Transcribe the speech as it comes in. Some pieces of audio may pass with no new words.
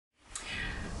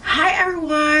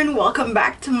everyone, welcome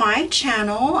back to my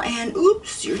channel. And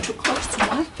oops, you're too close to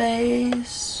my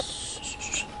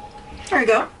face. There we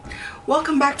go.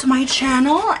 Welcome back to my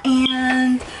channel.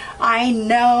 And I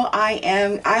know I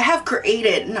have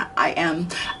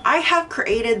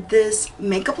created this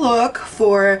makeup look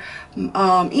for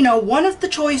you know, one of the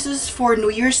choices for New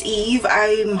Year's Eve.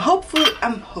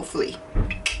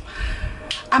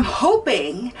 I'm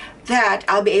hoping that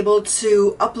I'll be able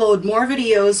to upload more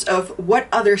videos of what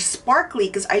other sparkly,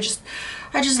 because I just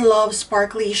love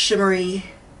sparkly, shimmery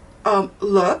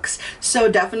looks. So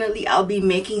definitely I'll be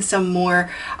making some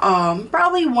more,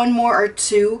 probably one more or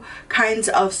two kinds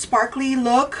of sparkly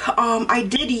look. I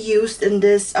did use in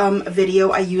this video,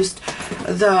 I used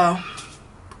the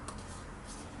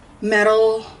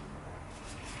metal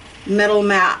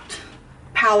matte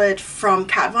palette from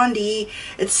Kat Von D.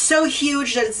 It's so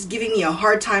huge that it's giving me a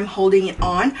hard time holding it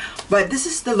on, but this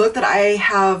is the look that I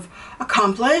have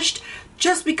accomplished,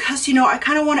 just because, you know, I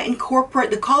kind of want to incorporate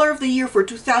the color of the year for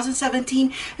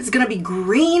 2017. It's gonna be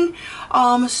green.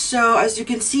 So as you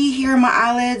can see here, my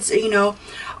eyelids, you know,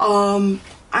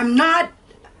 I'm not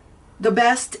the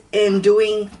best in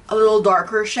doing a little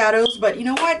darker shadows, but you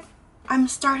know what, I'm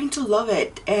starting to love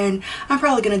it, and I'm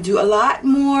probably gonna do a lot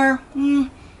more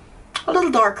a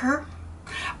little darker.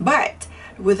 But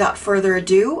without further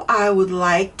ado, I would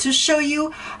like to show you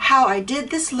how I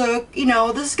did this look. You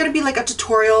know, this is gonna be like a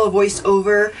tutorial, a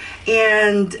voiceover,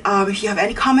 and if you have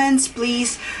any comments,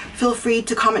 please feel free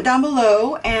to comment down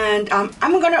below. And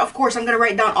I'm gonna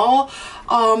write down all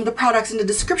the products in the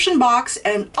description box.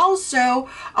 And also,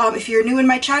 if you're new in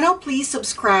my channel, please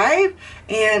subscribe,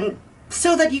 and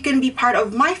so that you can be part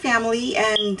of my family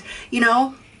and, you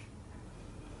know,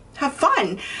 have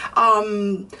fun.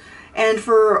 And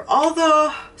for all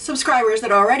the subscribers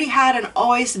that already had and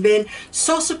always been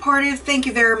so supportive, thank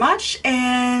you very much.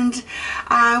 And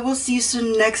I will see you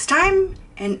soon next time,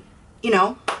 and you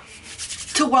know,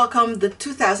 to welcome the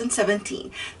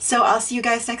 2017. So I'll see you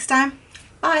guys next time.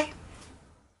 Bye.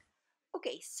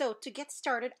 Okay, so to get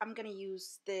started, I'm gonna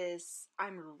use this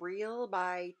I'm Real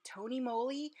by Tony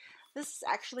Moly. This is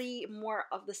actually more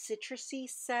of the citrusy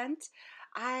scent.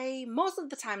 Most of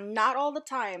the time, not all the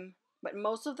time, but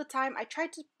most of the time, I try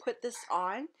to put this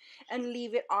on and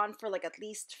leave it on for like at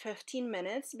least 15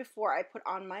 minutes before I put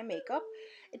on my makeup.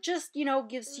 It just, you know,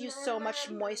 gives you so much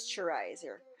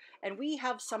moisturizer. And we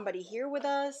have somebody here with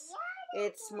us.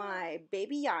 It's my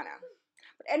baby Yana.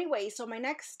 But anyway, so my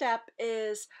next step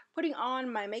is putting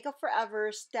on my Makeup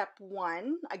Forever Step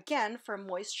 1, again for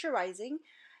moisturizing.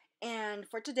 And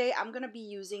for today, I'm going to be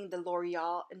using the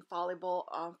L'Oreal Infallible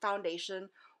foundation,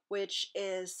 which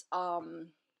is,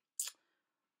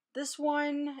 this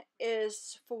one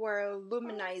is for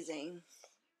luminizing.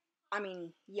 I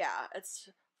mean, yeah, it's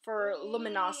for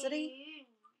luminosity.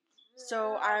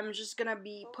 So I'm just going to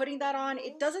be putting that on.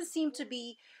 It doesn't seem to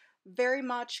be very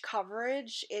much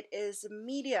coverage. It is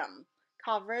medium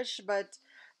coverage, but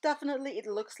definitely it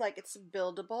looks like it's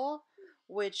buildable,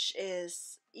 which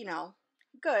is, you know,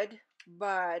 good.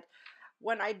 But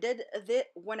when I did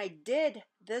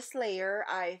this layer,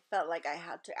 I felt like I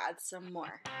had to add some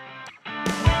more.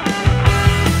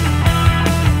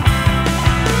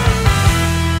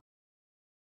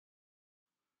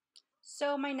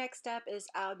 So my next step is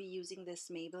I'll be using this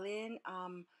Maybelline.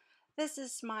 This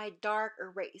is my dark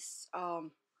erase,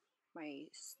 my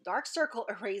dark circle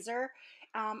eraser.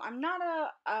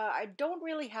 I don't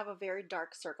really have a very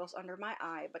dark circles under my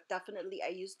eye, but definitely I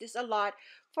use this a lot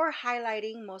for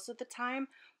highlighting most of the time.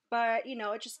 But you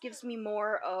know, it just gives me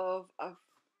more of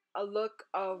a look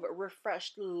of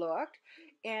refreshed look.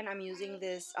 And I'm using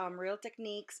this Real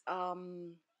Techniques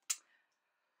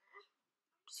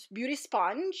beauty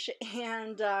sponge,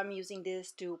 and I'm using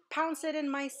this to pounce it in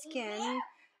my skin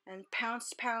and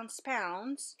pounce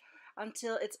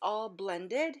until it's all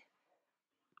blended.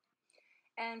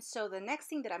 And so the next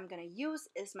thing that I'm going to use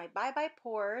is my Bye Bye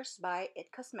Pores by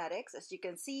It Cosmetics. As you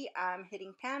can see, I'm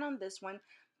hitting pan on this one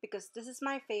because this is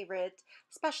my favorite,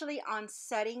 especially on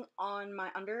setting on my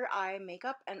under eye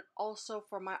makeup, and also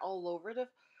for my all over the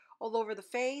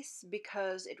face,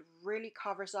 because it really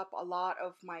covers up a lot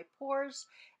of my pores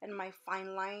and my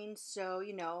fine lines. So,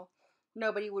 you know,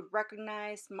 nobody would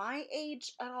recognize my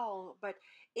age at all, but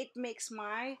it makes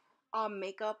my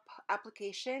makeup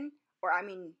application, or I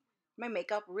mean my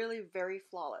makeup, really very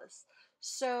flawless.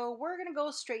 So we're gonna go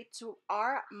straight to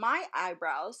my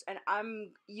eyebrows, and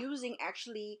I'm using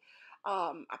actually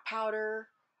a powder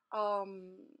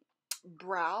um,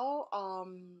 brow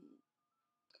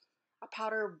a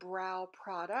powder brow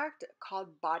product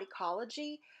called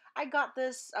Bodycology. I got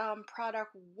this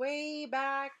product way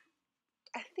back,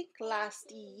 I think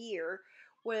last year,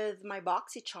 with my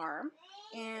BoxyCharm,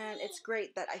 and it's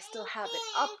great that I still have it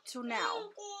up to now.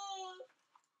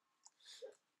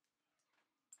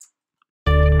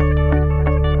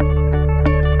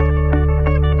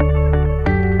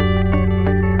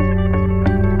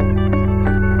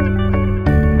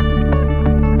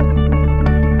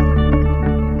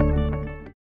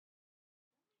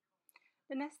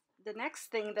 The next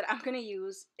thing that I'm going to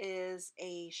use is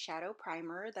a shadow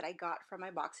primer that I got from my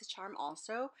BoxyCharm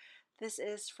also. This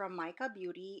is from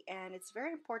make-upbeauty, and it's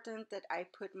very important that I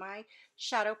put my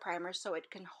shadow primer so it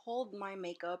can hold my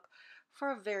makeup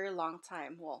for a very long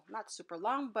time. Well, not super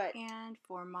long, but and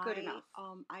for my good enough.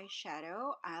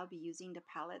 Eyeshadow, I'll be using the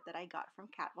palette that I got from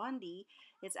Kat Von D.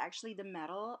 It's actually the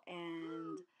metal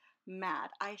and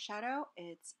matte eyeshadow.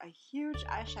 It's a huge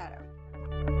eyeshadow.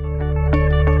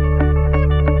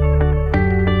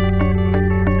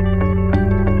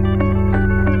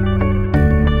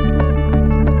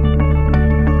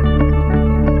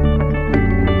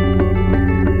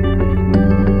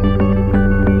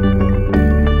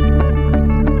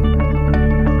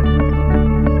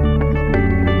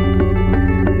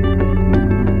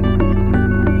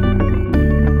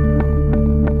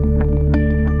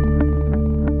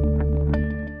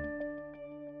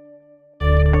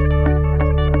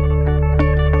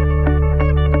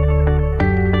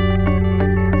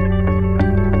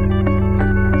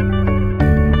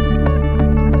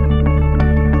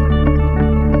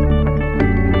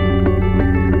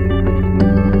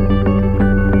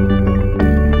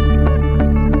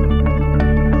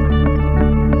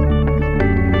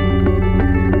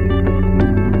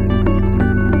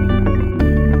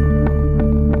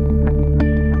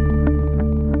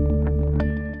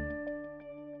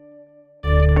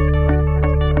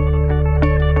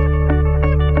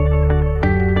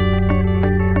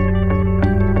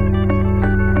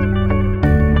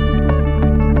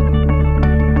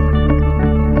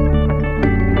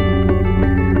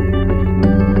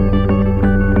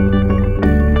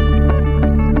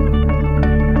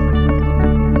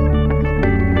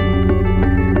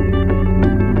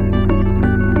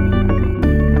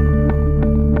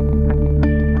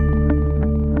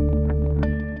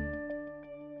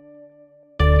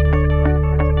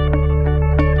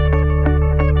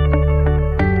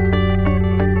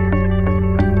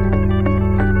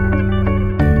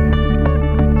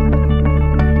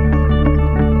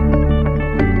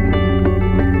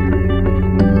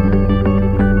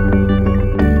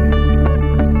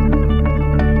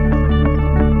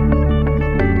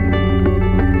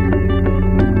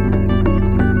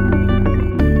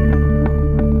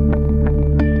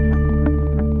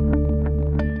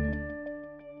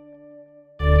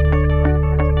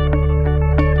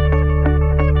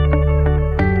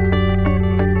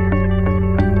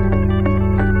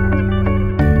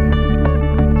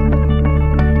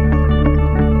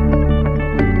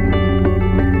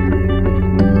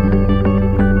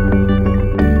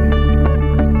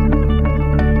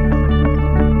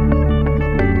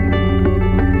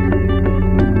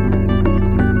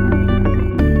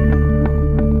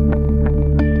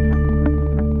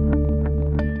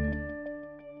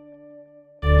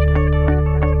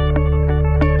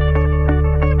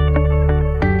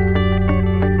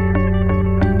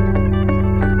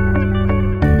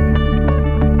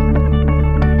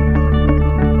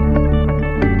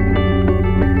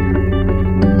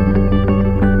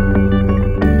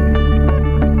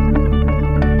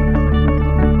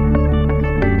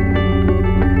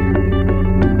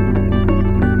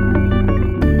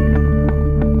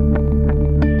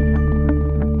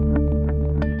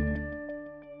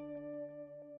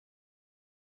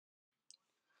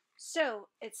 So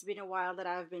it's been a while that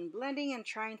I've been blending and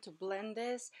trying to blend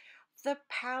this. The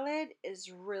palette is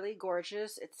really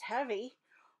gorgeous. It's heavy,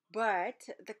 but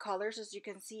the colors, as you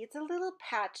can see, it's a little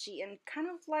patchy and kind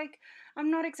of like,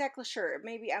 I'm not exactly sure.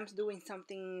 Maybe I'm doing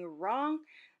something wrong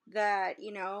that,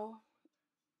 you know,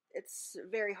 it's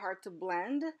very hard to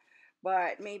blend,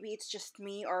 but maybe it's just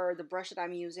me or the brush that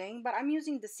I'm using. But I'm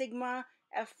using the Sigma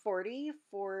F40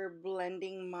 for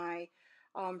blending my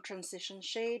transition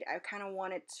shade. I kind of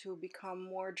want it to become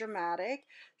more dramatic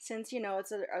since, you know,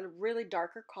 it's a really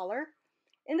darker color.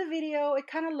 In the video, it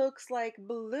kind of looks like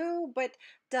blue, but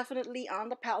definitely on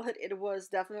the palette, it was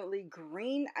definitely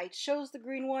green. I chose the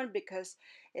green one because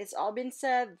it's all been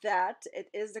said that it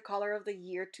is the color of the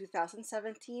year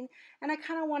 2017, and I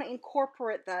kind of want to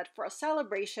incorporate that for a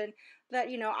celebration that,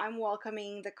 you know, I'm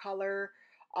welcoming the color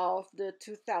of the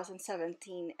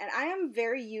 2017, and I am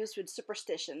very used with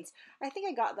superstitions. I think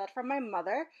I got that from my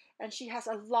mother, and she has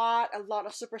a lot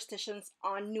of superstitions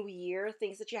on New Year,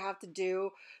 things that you have to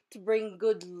do to bring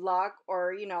good luck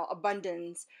or, you know,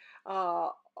 abundance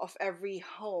of every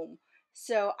home.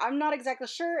 So I'm not exactly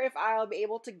sure if I'll be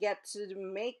able to get to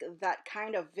make that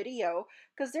kind of video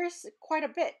because there's quite a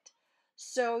bit.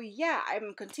 So yeah,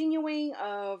 I'm continuing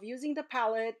of using the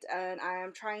palette, and I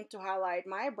am trying to highlight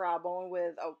my brow bone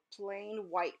with a plain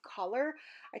white color.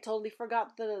 I totally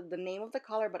forgot the name of the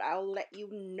color, but I'll let you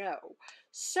know.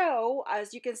 So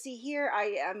as you can see here,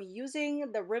 I am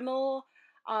using the Rimmel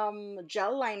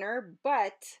gel liner,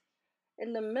 but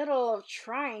in the middle of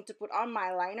trying to put on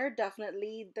my liner,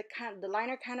 definitely the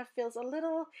liner kind of feels a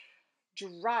little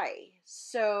dry.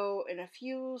 So in a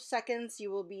few seconds,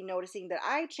 you will be noticing that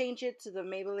I change it to the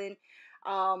Maybelline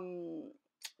um,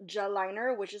 gel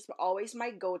liner, which is always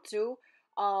my go-to.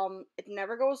 It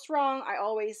never goes wrong. I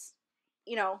always,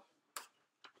 you know,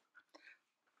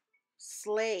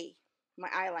 slay my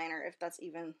eyeliner, if that's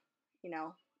even, you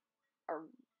know,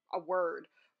 a word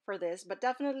for this. But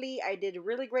definitely, I did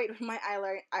really great with my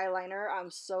eyeliner.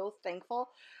 I'm so thankful.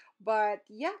 But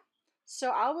yeah,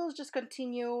 so I will just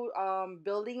continue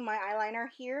building my eyeliner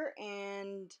here,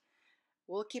 and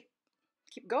we'll keep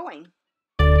going.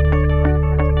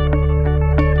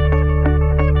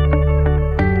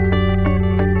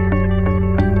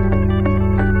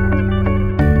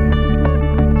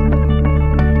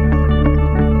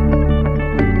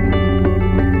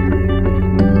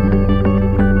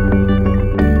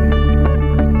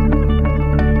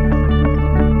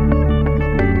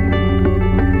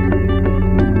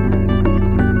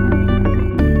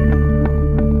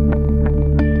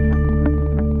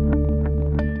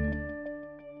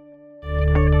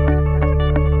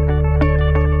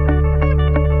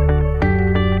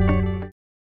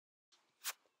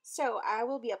 So I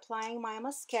will be applying my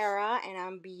mascara, and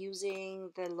I'll be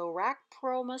using the Lorac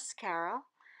Pro mascara,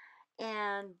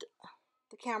 and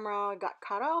the camera got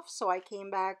cut off, so I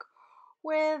came back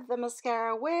with the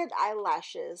mascara with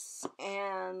eyelashes,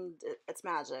 and it's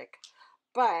magic.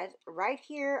 But right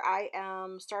here I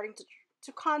am starting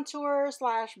to contour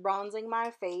slash bronzing my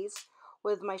face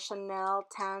with my Chanel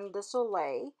Tan de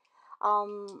Soleil.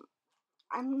 um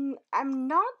I'm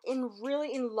not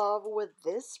really in love with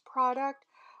this product,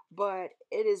 but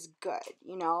it is good.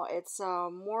 You know, it's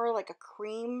more like a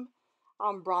cream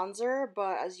bronzer,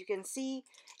 but as you can see,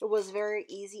 it was very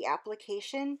easy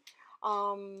application.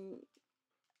 Um,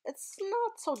 it's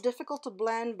not so difficult to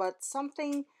blend, but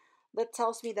something that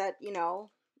tells me that, you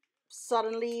know,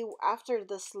 suddenly after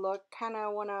this look kind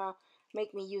of want to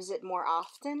make me use it more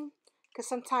often, because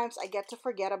sometimes I get to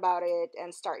forget about it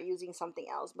and start using something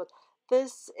else. But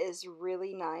this is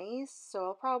really nice, so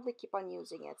I'll probably keep on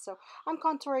using it. So I'm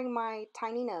contouring my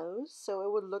tiny nose so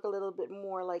it would look a little bit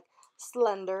more like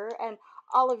slender, and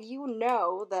all of you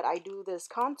know that I do this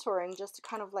contouring just to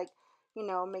kind of like, you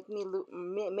know, make me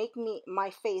my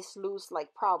face lose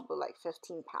like probably like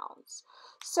 15 pounds.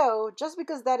 So just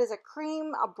because that is a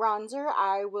cream, a bronzer,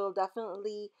 I will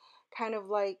definitely kind of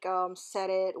like set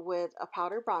it with a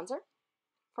powder bronzer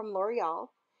from L'Oreal.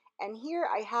 And here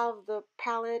I have the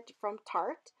palette from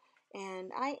Tarte,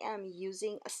 and I am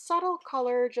using a subtle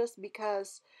color just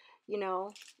because, you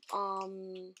know,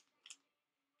 I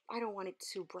don't want it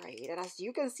too bright. And as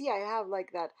you can see, I have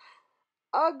like that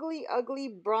ugly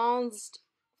bronzed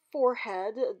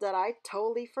forehead that I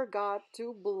totally forgot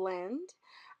to blend.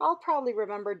 I'll probably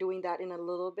remember doing that in a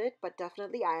little bit, but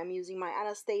definitely I am using my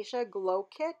Anastasia Glow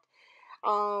Kit.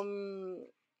 Um,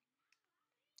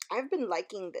 I've been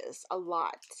liking this a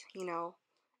lot, you know.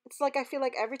 It's like I feel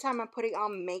like every time I'm putting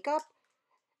on makeup,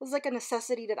 it's like a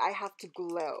necessity that I have to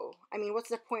glow. I mean, what's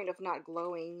the point of not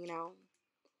glowing, you know,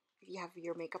 if you have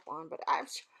your makeup on? But I've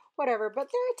whatever. But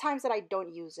there are times that I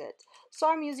don't use it,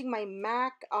 so I'm using my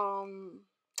MAC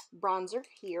bronzer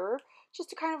here just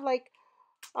to kind of like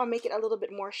make it a little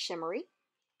bit more shimmery.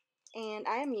 And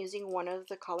I am using one of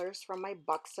the colors from my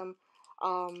Buxom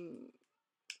um,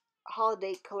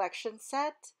 holiday collection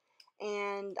set,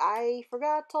 and I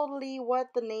forgot totally what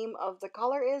the name of the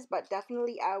color is, but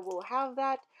definitely I will have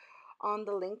that on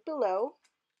the link below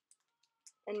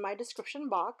in my description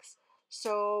box.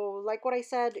 So like what I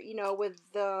said, you know, with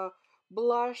the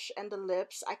blush and the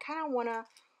lips, I kind of want to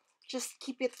just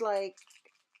keep it like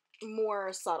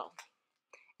more subtle.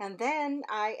 And then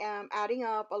I am adding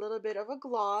up a little bit of a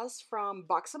gloss from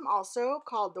Buxom also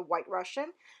called the White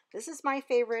Russian. This is my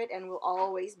favorite and will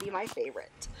always be my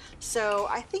favorite. So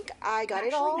I think I got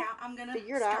it all now I'm gonna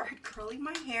figured out. start curling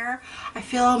my hair. I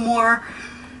feel more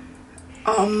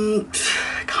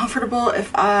comfortable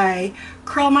if I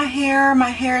curl my hair.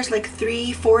 My hair is like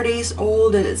 3-4 days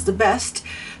old, and it's the best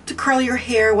to curl your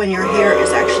hair when your hair is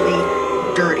actually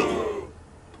dirty.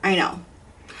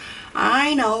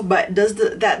 I know, but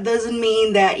that doesn't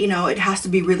mean that, you know, it has to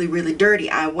be really, really dirty.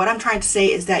 What I'm trying to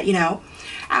say is that, you know,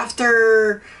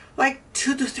 after like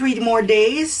 2 to 3 more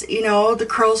days, you know, the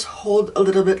curls hold a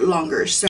little bit longer. So